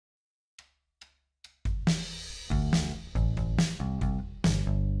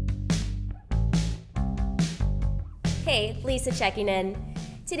Hey, Lisa checking in.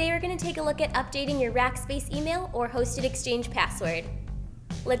 Today we're going to take a look at updating your Rackspace email or hosted exchange password.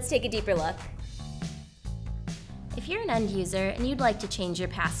 Let's take a deeper look. If you're an end user and you'd like to change your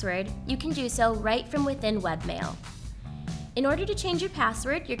password, you can do so right from within Webmail. In order to change your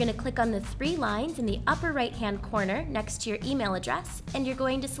password, you're going to click on the three lines in the upper right-hand corner next to your email address, and you're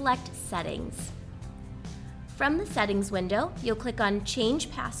going to select Settings. From the Settings window, you'll click on Change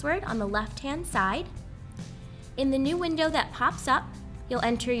Password on the left-hand side. In the new window that pops up, you'll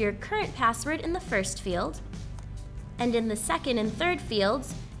enter your current password in the first field, and in the second and third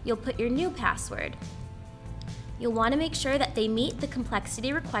fields, you'll put your new password. You'll want to make sure that they meet the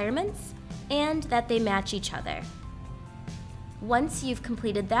complexity requirements and that they match each other. Once you've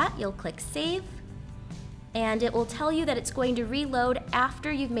completed that, you'll click Save, and it will tell you that it's going to reload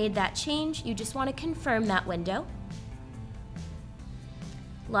after you've made that change. You just want to confirm that window.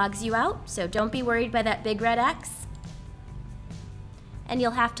 Logs you out, so don't be worried by that big red X. And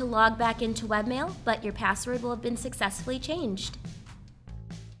you'll have to log back into Webmail, but your password will have been successfully changed.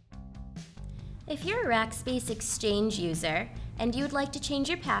 If you're a Rackspace Exchange user and you would like to change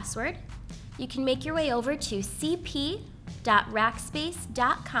your password, you can make your way over to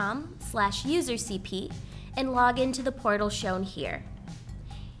cp.rackspace.com/usercp and log into the portal shown here.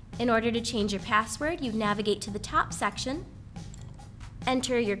 In order to change your password, you navigate to the top section,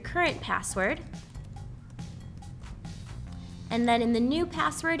 enter your current password, and then in the new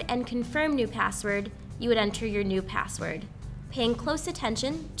password and confirm new password, you would enter your new password, paying close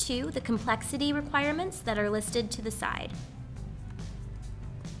attention to the complexity requirements that are listed to the side.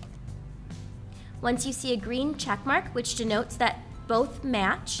 Once you see a green check mark, which denotes that both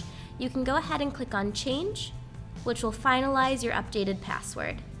match, you can go ahead and click on Change, which will finalize your updated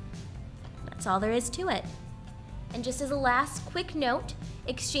password. That's all there is to it. And just as a last quick note,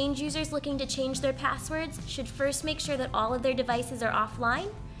 Exchange users looking to change their passwords should first make sure that all of their devices are offline,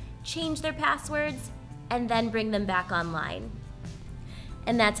 change their passwords, and then bring them back online.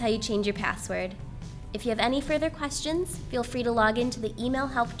 And that's how you change your password. If you have any further questions, feel free to log into the email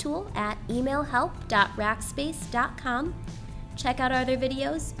help tool at emailhelp.rackspace.com, check out our other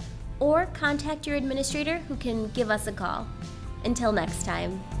videos, or contact your administrator who can give us a call. Until next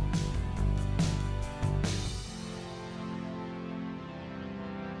time.